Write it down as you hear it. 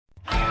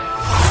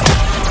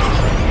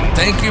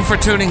Thank you for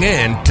tuning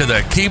in to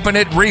the Keeping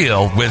It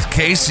Real with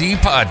KC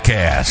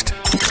podcast,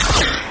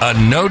 a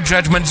no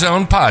judgment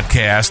zone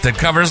podcast that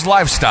covers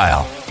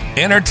lifestyle,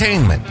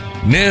 entertainment,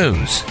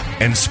 news,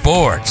 and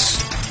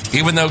sports.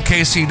 Even though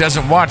KC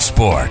doesn't watch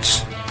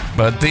sports,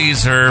 but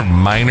these are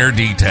minor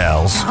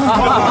details.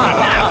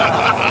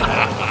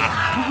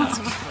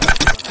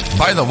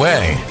 By the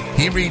way,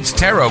 he reads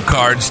tarot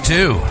cards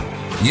too.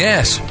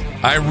 Yes,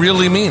 I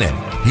really mean it.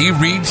 He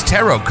reads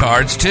tarot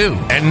cards too.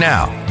 And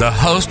now, the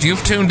host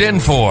you've tuned in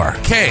for,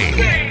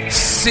 KC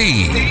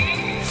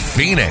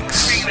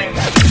Phoenix.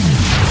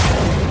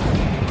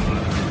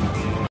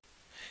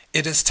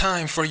 It is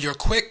time for your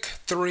quick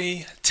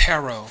 3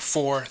 tarot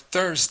for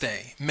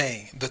Thursday,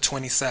 May the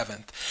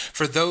 27th.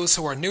 For those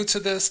who are new to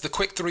this, the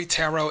quick 3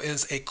 tarot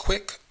is a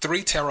quick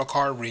 3 tarot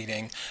card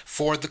reading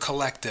for the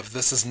collective.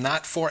 This is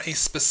not for a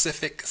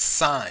specific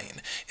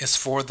sign. It's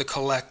for the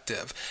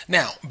collective.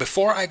 Now,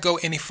 before I go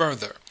any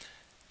further,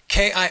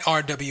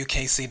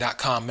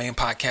 KIRWKC.com, main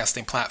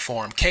podcasting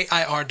platform.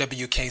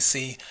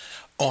 KIRWKC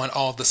on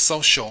all the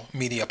social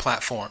media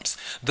platforms.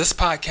 This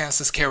podcast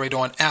is carried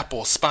on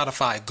Apple,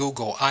 Spotify,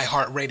 Google,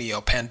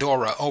 iHeartRadio,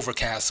 Pandora,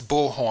 Overcast,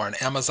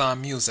 Bullhorn, Amazon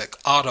Music,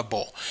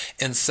 Audible,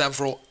 and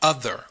several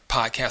other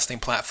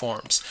podcasting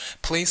platforms.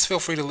 Please feel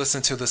free to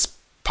listen to this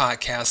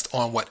podcast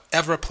on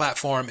whatever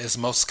platform is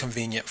most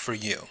convenient for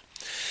you.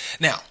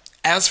 Now,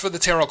 as for the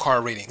tarot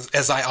card readings,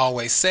 as I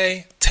always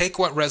say, take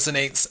what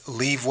resonates,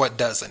 leave what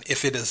doesn't.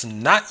 If it is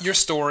not your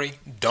story,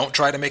 don't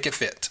try to make it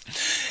fit.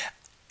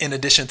 In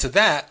addition to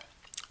that,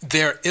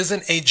 there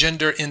isn't a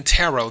gender in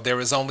tarot, there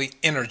is only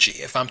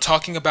energy. If I'm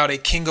talking about a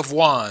King of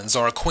Wands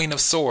or a Queen of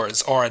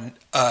Swords or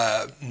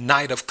a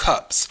Knight of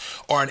Cups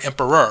or an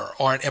Emperor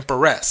or an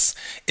Empress,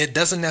 it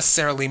doesn't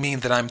necessarily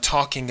mean that I'm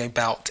talking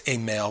about a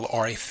male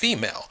or a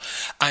female.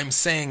 I'm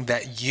saying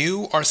that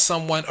you or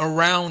someone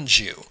around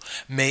you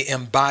may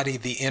embody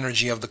the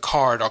energy of the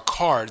card or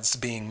cards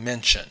being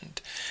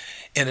mentioned.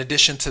 In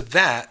addition to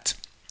that,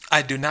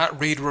 I do not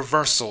read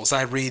reversals,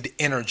 I read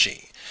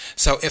energy.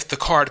 So if the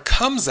card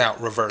comes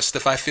out reversed,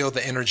 if I feel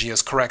the energy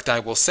is correct, I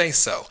will say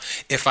so.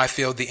 If I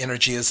feel the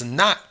energy is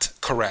not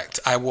correct,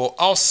 I will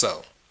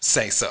also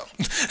say so.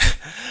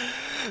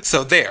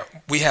 So there,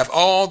 we have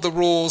all the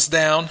rules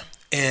down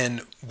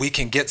and we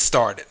can get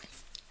started.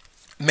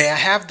 May I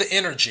have the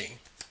energy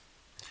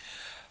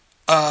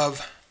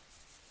of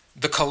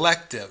the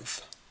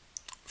collective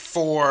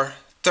for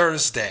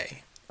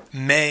Thursday,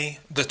 May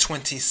the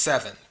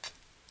 27th.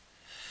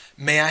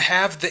 May I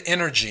have the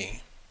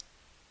energy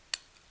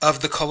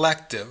of the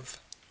collective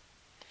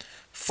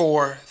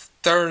for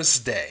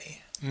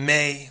Thursday,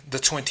 May the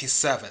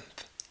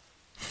 27th.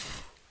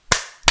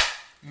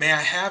 May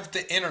I have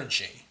the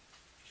energy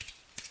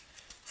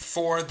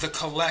for the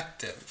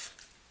collective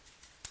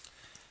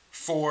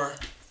for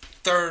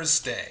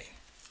Thursday,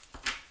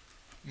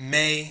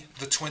 May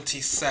the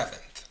 27th.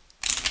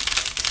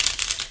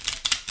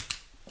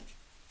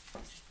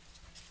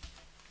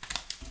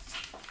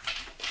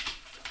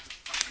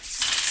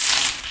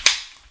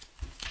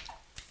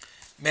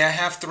 May I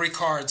have 3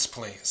 cards,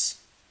 please?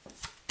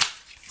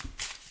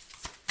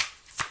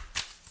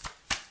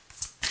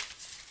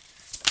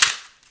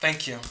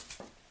 Thank you.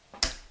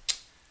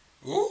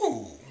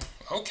 Ooh,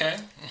 okay.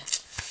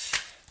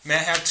 May I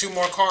have 2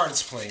 more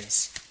cards,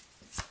 please?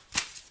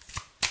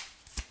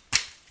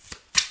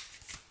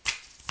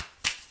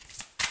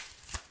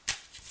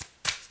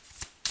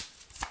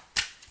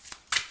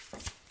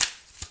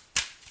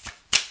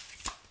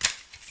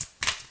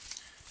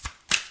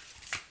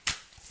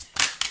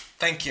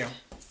 Thank you.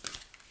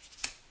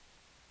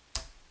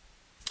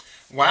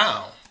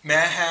 Wow. May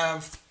I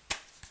have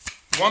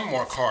 1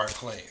 more card,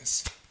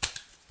 please?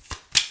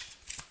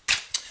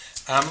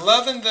 I'm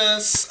loving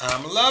this.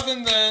 I'm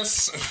loving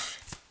this.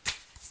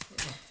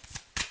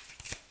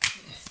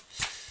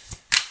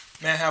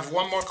 May I have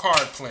 1 more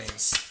card,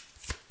 please?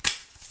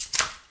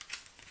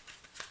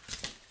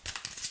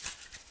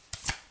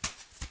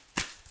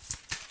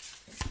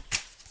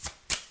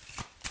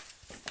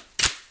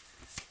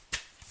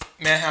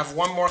 May I have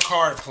 1 more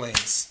card,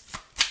 please?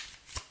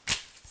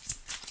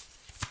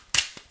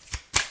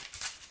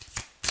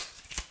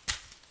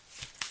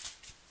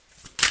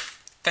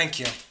 Thank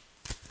you.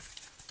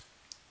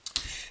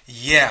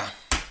 Yeah.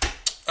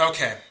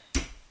 Okay.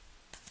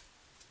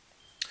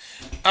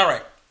 All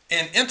right.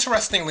 And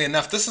interestingly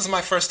enough, this is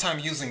my first time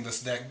using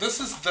this deck.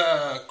 This is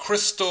the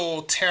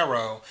Crystal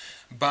Tarot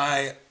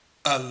by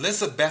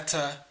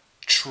Elizabetta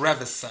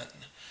Trevisan.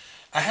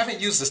 I haven't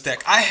used this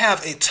deck. I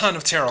have a ton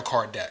of tarot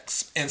card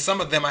decks, and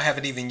some of them I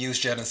haven't even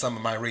used yet in some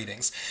of my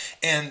readings.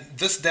 And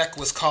this deck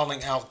was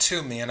calling out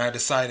to me, and I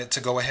decided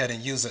to go ahead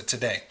and use it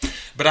today.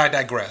 But I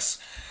digress.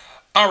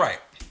 All right.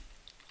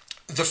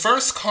 The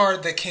first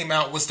card that came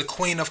out was the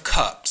Queen of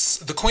Cups.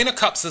 The Queen of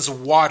Cups is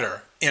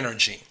water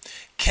energy.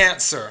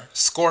 Cancer,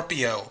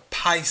 Scorpio,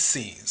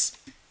 Pisces.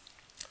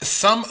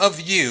 Some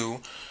of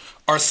you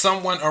or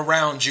someone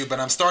around you, but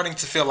I'm starting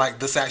to feel like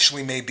this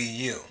actually may be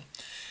you.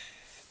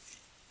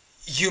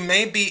 You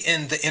may be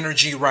in the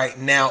energy right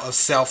now of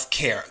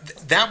self-care.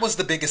 That was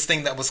the biggest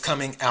thing that was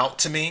coming out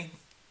to me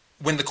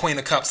when the Queen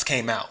of Cups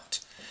came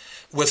out,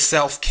 was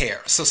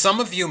self-care. So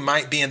some of you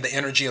might be in the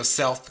energy of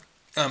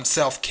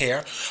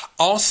self-care.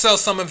 Also,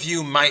 some of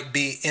you might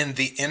be in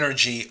the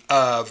energy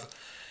of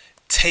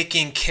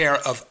taking care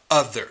of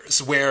others,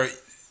 where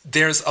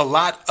there's a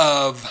lot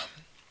of,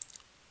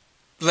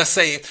 let's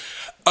say,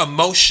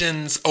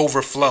 emotions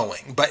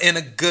overflowing, but in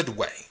a good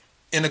way,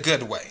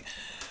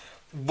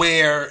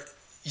 where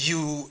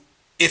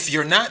if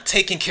you're not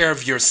taking care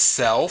of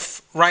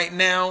yourself right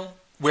now,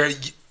 where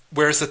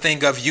it's the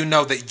thing of,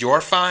 that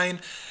you're fine,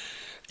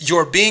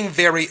 you're being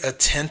very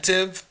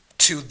attentive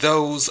to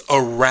those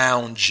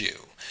around you,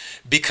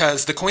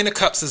 because the Queen of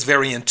Cups is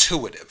very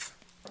intuitive.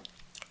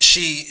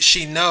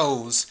 She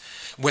knows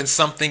when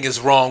something is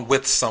wrong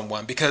with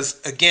someone,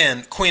 because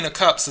again, Queen of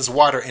Cups is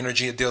water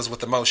energy. It deals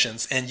with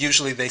emotions, and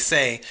usually they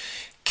say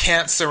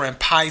Cancer and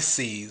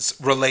Pisces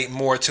relate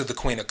more to the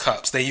Queen of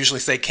Cups. They usually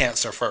say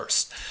Cancer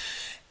first.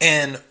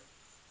 And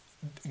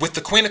with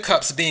the Queen of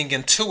Cups being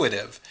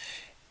intuitive,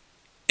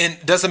 and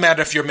it doesn't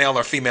matter if you're male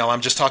or female,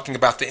 I'm just talking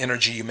about the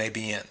energy you may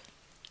be in.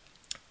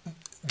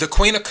 The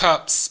Queen of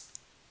Cups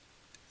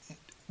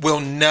will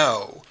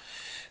know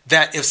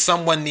that if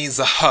someone needs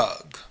a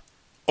hug,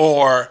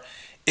 or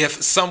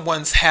if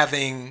someone's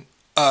having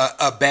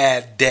a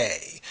bad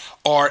day,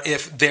 or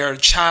if their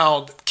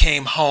child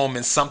came home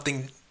and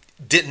something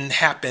didn't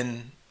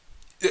happen,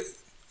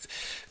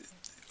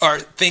 or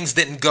things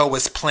didn't go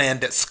as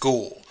planned at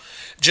school,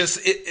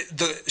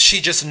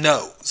 she just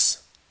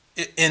knows.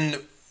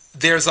 And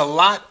there's a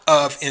lot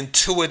of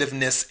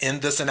intuitiveness in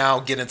this, and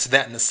I'll get into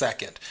that in a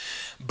second.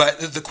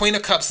 But the Queen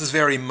of Cups is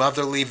very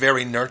motherly,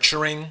 very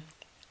nurturing,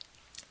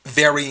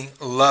 very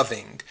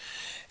loving.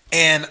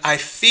 And I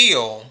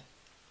feel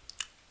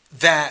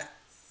that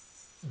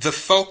the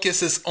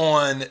focus is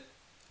on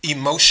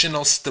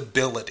emotional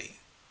stability,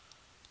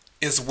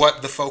 is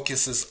what the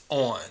focus is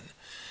on.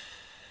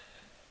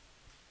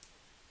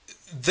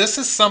 This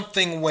is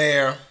something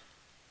where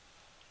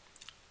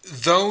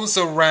those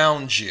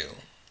around you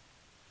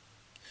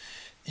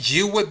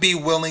would be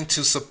willing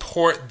to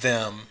support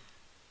them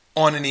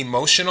on an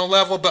emotional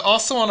level, but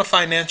also on a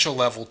financial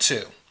level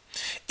too,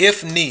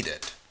 if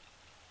needed.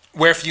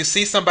 Where if you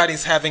see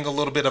somebody's having a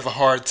little bit of a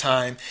hard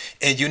time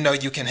and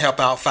you can help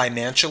out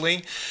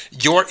financially,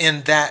 you're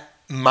in that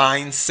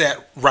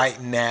mindset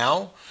right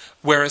now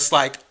where it's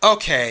like,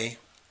 okay,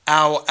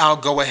 I'll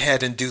go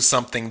ahead and do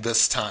something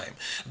this time.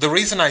 The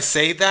reason I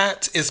say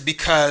that is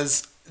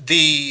because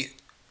the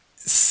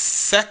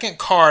second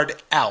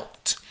card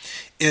out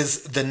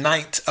is the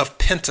Knight of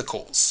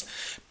Pentacles.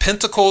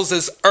 Pentacles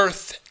is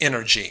earth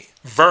energy,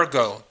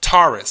 Virgo,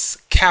 Taurus,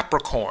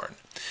 Capricorn.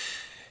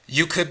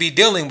 You could be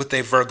dealing with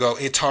a Virgo,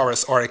 a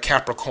Taurus, or a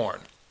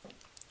Capricorn.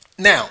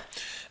 Now,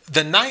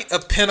 the Knight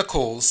of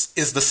Pentacles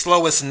is the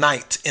slowest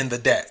knight in the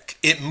deck.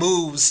 It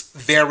moves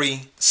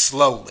very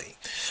slowly.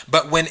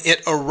 But when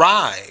it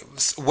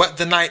arrives, what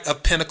the Knight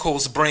of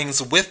Pentacles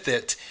brings with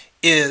it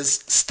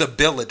is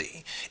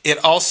stability.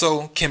 It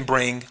also can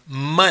bring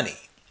money.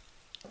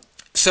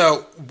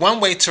 So one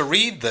way to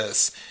read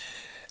this,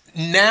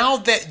 now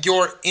that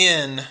you're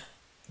in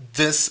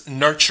this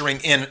nurturing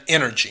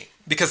energy,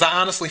 because I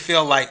honestly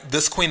feel like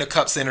this Queen of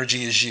Cups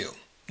energy is you.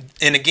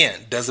 And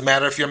again, doesn't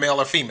matter if you're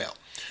male or female.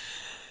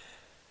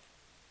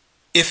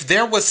 If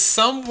there was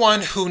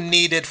someone who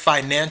needed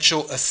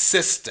financial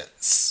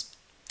assistance,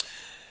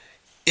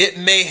 it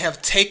may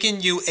have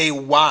taken you a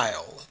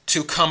while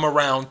to come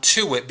around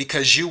to it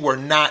because you were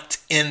not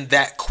in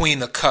that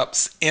Queen of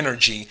Cups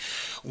energy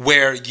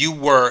where you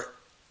were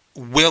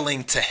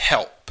willing to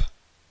help.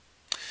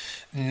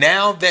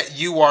 Now that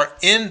you are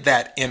in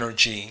that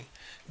energy,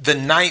 the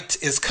Knight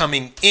is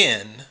coming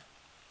in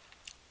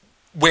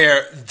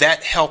where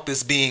that help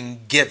is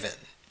being given.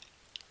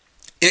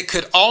 It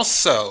could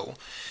also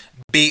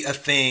be a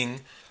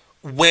thing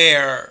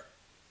where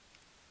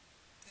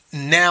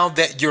now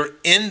that you're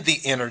in the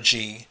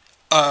energy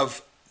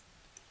of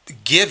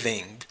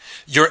giving,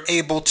 you're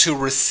able to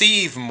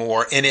receive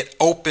more, and it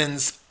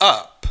opens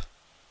up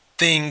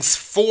things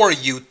for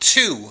you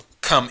to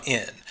come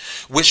in,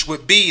 which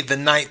would be the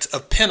Knight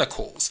of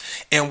Pentacles.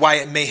 And why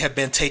it may have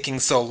been taking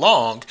so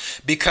long,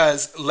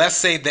 because let's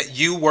say that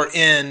you were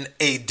in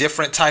a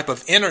different type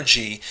of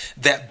energy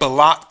that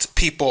blocked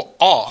people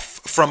off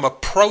from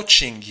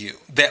approaching you,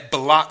 that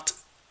blocked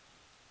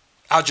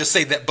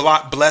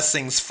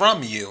blessings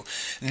from you.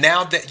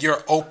 Now that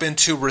you're open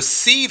to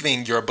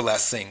receiving your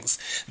blessings,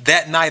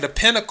 that Knight of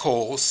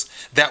Pentacles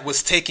that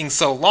was taking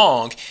so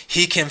long,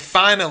 he can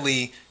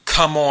finally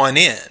come on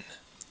in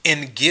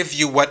and give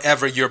you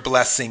whatever your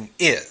blessing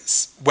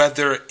is,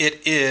 whether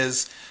it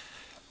is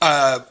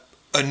a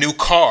new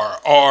car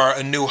or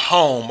a new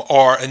home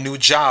or a new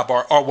job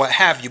or what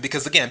have you.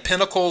 Because again,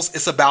 Pentacles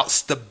is about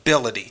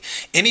stability,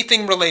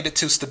 anything related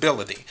to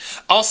stability.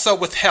 Also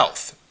with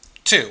health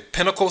too,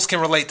 Pentacles can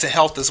relate to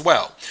health as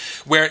well,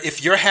 where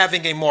if you're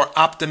having a more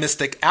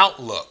optimistic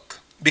outlook,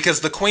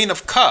 because the Queen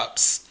of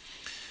Cups,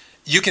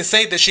 you can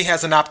say that she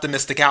has an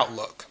optimistic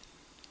outlook.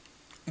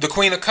 The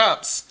Queen of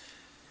Cups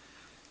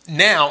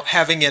now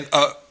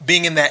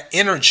being in that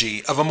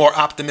energy of a more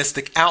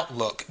optimistic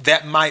outlook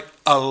that might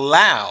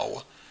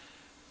allow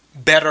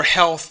better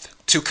health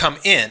to come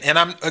in. And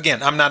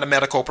I'm not a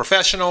medical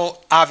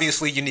professional.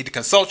 Obviously, you need to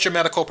consult your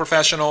medical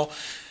professional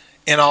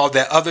and all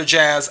that other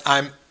jazz.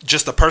 I'm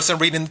just a person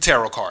reading the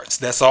tarot cards.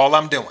 That's all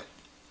I'm doing.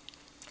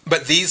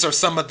 But these are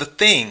some of the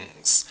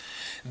things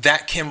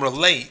that can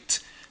relate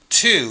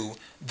to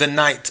the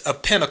Knight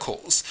of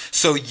Pentacles.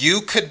 So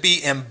you could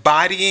be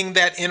embodying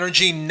that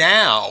energy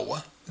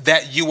now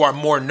that you are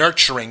more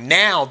nurturing,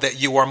 now that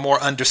you are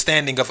more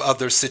understanding of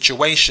other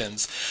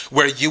situations,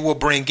 where you will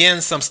bring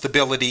in some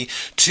stability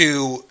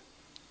to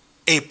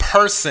a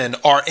person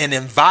or an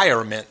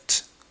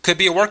environment, could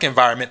be a work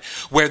environment,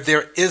 where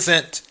there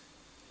isn't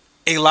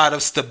a lot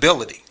of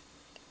stability.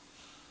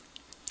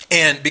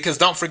 And because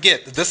don't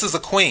forget, this is a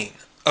queen.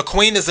 A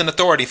queen is an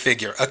authority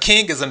figure. A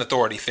king is an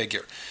authority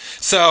figure.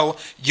 So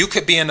you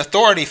could be an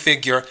authority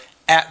figure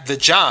at the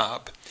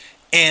job.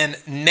 And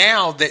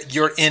now that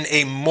you're in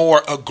a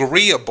more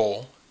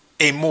agreeable,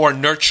 a more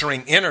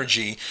nurturing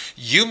energy,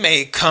 you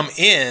may come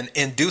in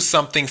and do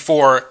something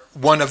for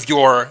one of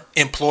your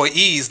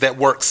employees that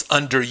works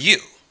under you.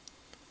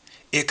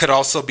 It could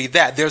also be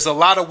that. There's a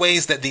lot of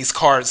ways that these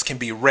cards can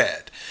be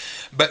read.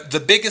 But the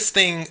biggest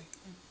thing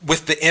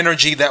with the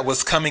energy that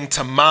was coming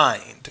to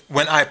mind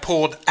when I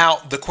pulled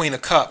out the Queen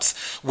of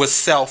Cups was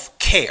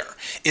self-care.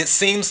 It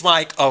seems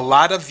like a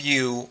lot of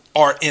you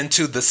are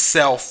into the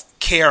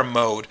self-care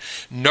mode,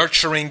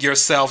 nurturing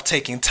yourself,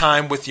 taking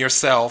time with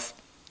yourself,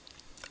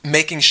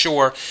 making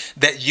sure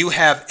that you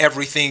have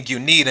everything you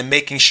need and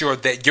making sure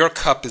that your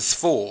cup is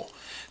full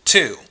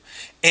too.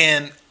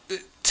 And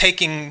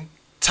taking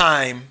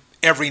time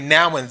every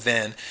now and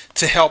then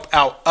to help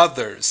out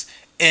others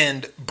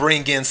and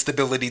bring in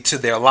stability to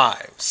their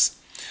lives.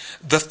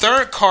 The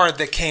third card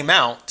that came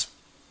out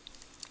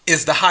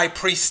is the High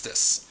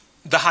Priestess.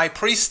 The High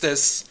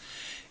Priestess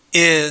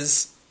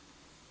is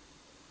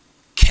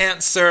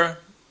Cancer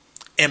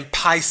and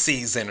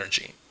Pisces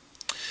energy.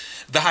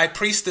 The High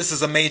Priestess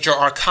is a major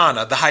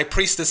arcana. The High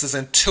Priestess is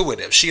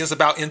intuitive. She is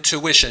about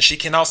intuition. She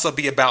can also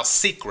be about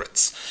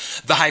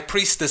secrets. The High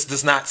Priestess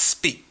does not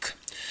speak.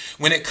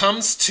 When it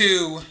comes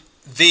to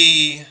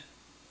the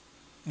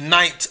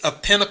Knight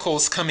of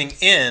Pentacles coming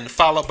in,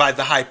 followed by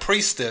the High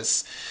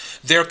Priestess,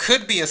 there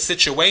could be a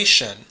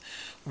situation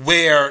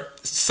where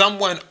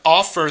someone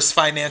offers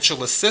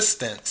financial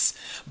assistance,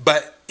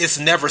 but it's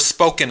never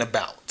spoken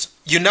about.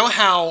 You know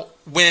how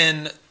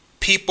when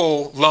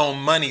people loan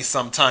money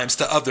sometimes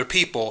to other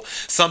people,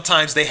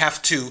 sometimes they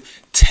have to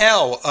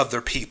tell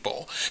other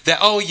people that,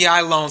 oh yeah,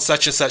 I loaned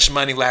such and such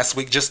money last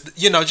week, just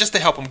to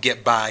help them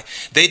get by.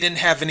 They didn't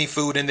have any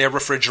food in their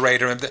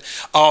refrigerator and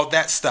all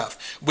that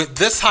stuff. With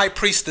this High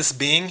Priestess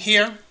being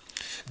here,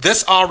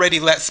 this already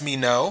lets me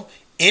know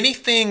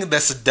anything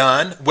that's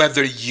done,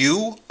 whether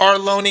you are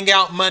loaning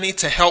out money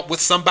to help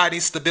with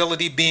somebody's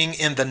stability being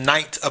in the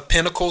Knight of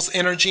Pentacles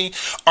energy,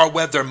 or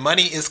whether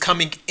money is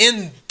coming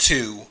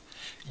into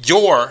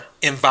your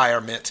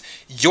environment,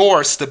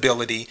 your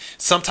stability,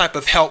 some type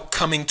of help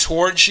coming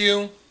towards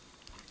you,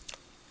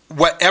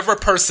 whatever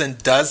person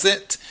does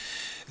it,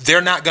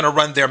 they're not going to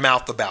run their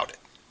mouth about it.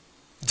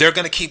 They're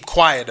going to keep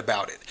quiet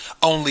about it.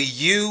 Only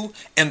you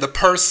and the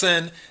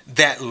person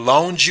that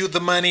loaned you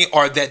the money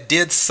or that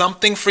did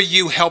something for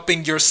you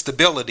helping your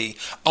stability,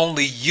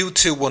 only you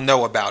two will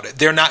know about it.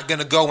 They're not going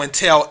to go and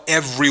tell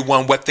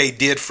everyone what they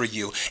did for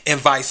you, and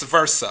vice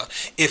versa.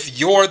 If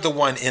you're the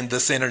one in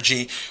this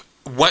energy,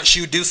 once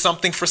you do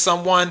something for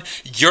someone,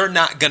 you're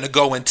not going to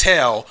go and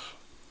tell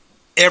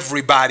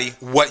everybody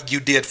what you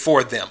did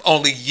for them.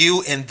 Only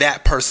you and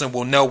that person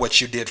will know what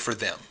you did for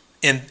them.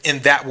 And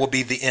that will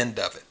be the end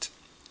of it.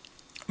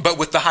 But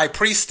with the High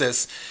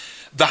Priestess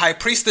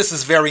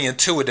is very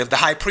intuitive. The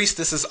High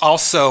Priestess is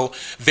also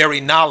very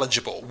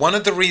knowledgeable. One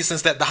of the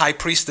reasons that the High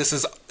Priestess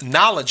is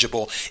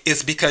knowledgeable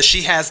is because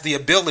she has the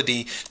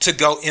ability to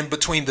go in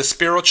between the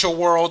spiritual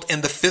world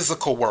and the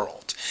physical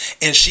world.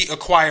 And she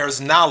acquires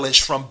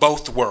knowledge from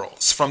both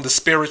worlds, from the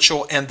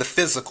spiritual and the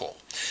physical.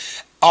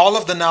 All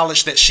of the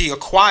knowledge that she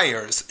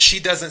acquires,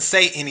 she doesn't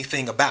say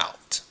anything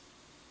about.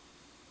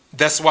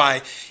 That's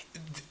why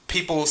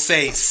people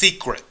say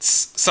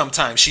secrets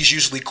sometimes. She's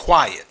usually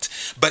quiet,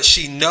 but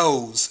she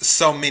knows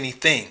so many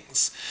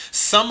things.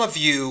 Some of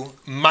you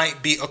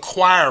might be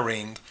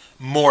acquiring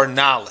more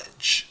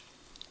knowledge,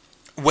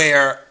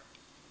 where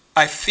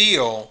I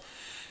feel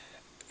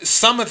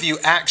some of you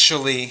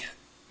actually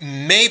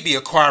may be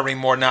acquiring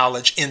more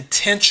knowledge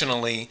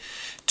intentionally.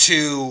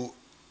 To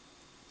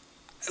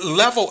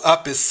level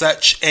up is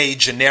such a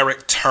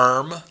generic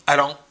term. I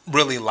don't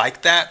really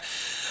like that.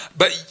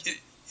 But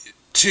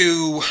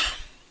you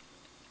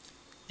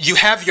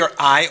have your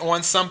eye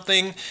on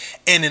something,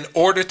 and in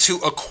order to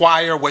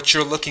acquire what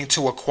you're looking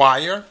to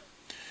acquire,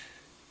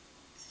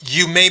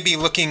 you may be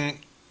looking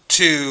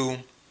to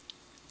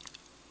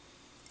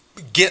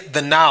get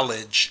the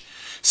knowledge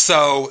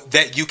so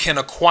that you can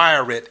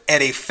acquire it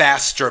at a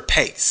faster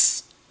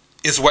pace,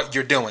 is what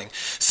you're doing.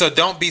 So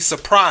don't be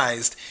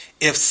surprised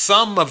if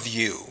some of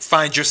you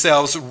find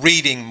yourselves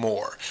reading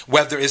more,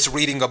 whether it's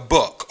reading a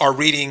book or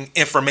reading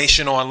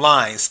information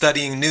online,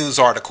 studying news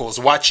articles,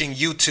 watching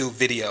YouTube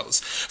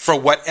videos for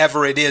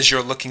whatever it is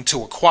you're looking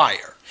to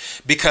acquire,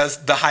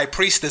 because the high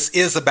priestess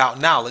is about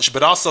knowledge,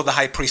 but also the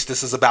high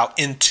priestess is about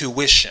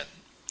intuition.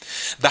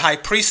 The high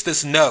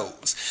priestess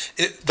knows.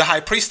 The high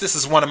priestess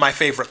is one of my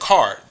favorite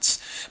cards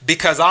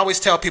because I always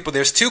tell people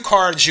there's two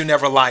cards you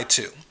never lie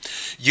to.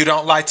 You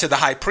don't lie to the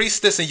high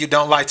priestess and you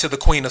don't lie to the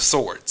queen of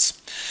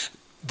swords.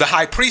 The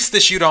high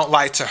priestess, you don't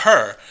lie to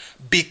her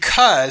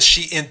because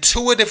she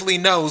intuitively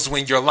knows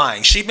when you're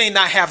lying. She may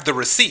not have the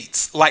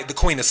receipts like the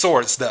queen of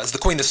swords does. The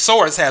queen of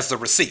swords has the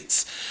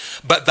receipts.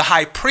 But the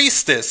high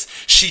priestess,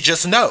 she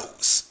just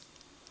knows.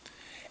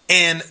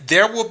 And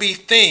there will be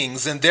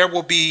things and there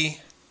will be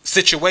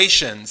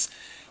situations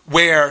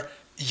where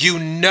you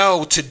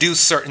know to do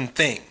certain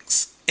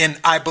things. And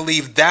I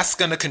believe that's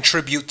going to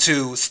contribute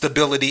to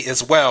stability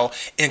as well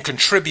and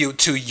contribute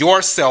to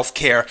your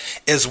self-care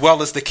as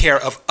well as the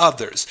care of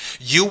others.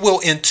 You will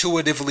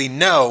intuitively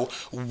know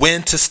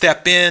when to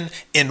step in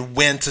and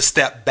when to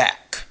step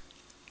back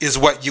is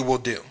what you will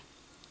do.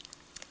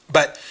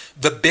 But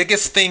the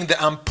biggest thing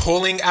that I'm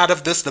pulling out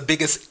of this, the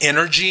biggest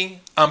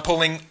energy I'm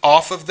pulling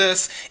off of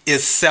this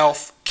is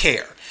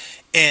self-care.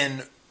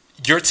 And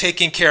you're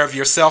taking care of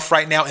yourself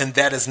right now, and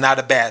that is not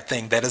a bad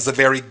thing. That is a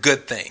very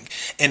good thing.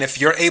 And if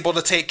you're able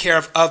to take care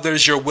of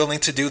others, you're willing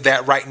to do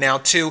that right now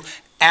too,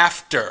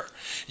 after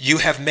you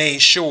have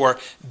made sure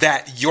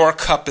that your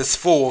cup is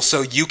full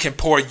so you can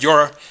pour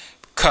your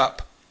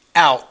cup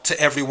out to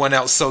everyone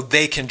else so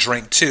they can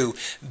drink too,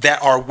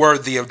 that are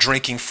worthy of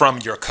drinking from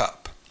your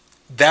cup.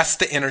 That's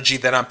the energy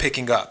that I'm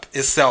picking up,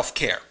 is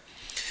self-care.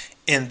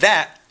 And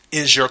that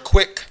is your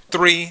quick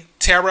 3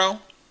 tarot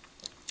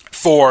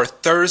for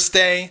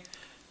Thursday,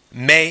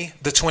 May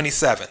the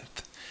 27th.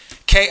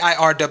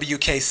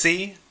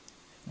 KIRWKC.com,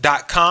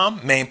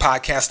 main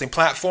podcasting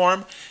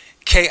platform.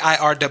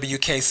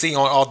 KIRWKC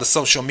on all the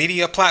social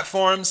media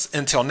platforms.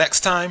 Until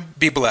next time,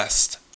 be blessed.